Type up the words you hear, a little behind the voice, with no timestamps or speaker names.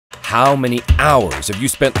How many hours have you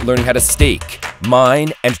spent learning how to stake,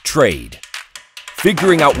 mine, and trade?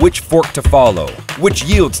 Figuring out which fork to follow, which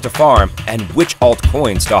yields to farm, and which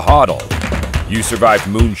altcoins to hodl. You survived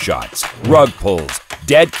moonshots, rug pulls,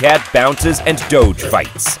 dead cat bounces, and doge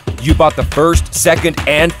fights. You bought the first, second,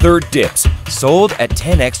 and third dips, sold at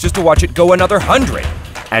 10x just to watch it go another 100,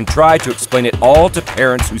 and tried to explain it all to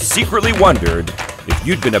parents who secretly wondered if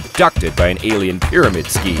you'd been abducted by an alien pyramid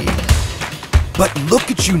scheme. But look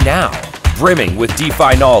at you now, brimming with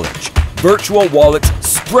DeFi knowledge, virtual wallets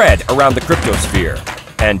spread around the cryptosphere,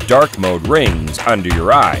 and dark mode rings under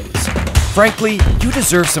your eyes. Frankly, you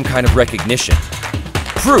deserve some kind of recognition.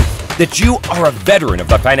 Proof that you are a veteran of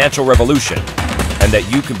the financial revolution, and that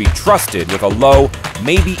you can be trusted with a low,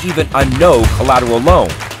 maybe even a no collateral loan.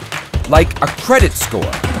 Like a credit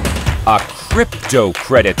score. A crypto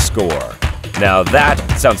credit score. Now that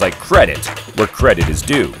sounds like credit where credit is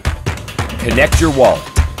due. Connect your wallet.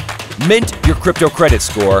 Mint your crypto credit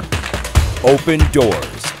score. Open doors.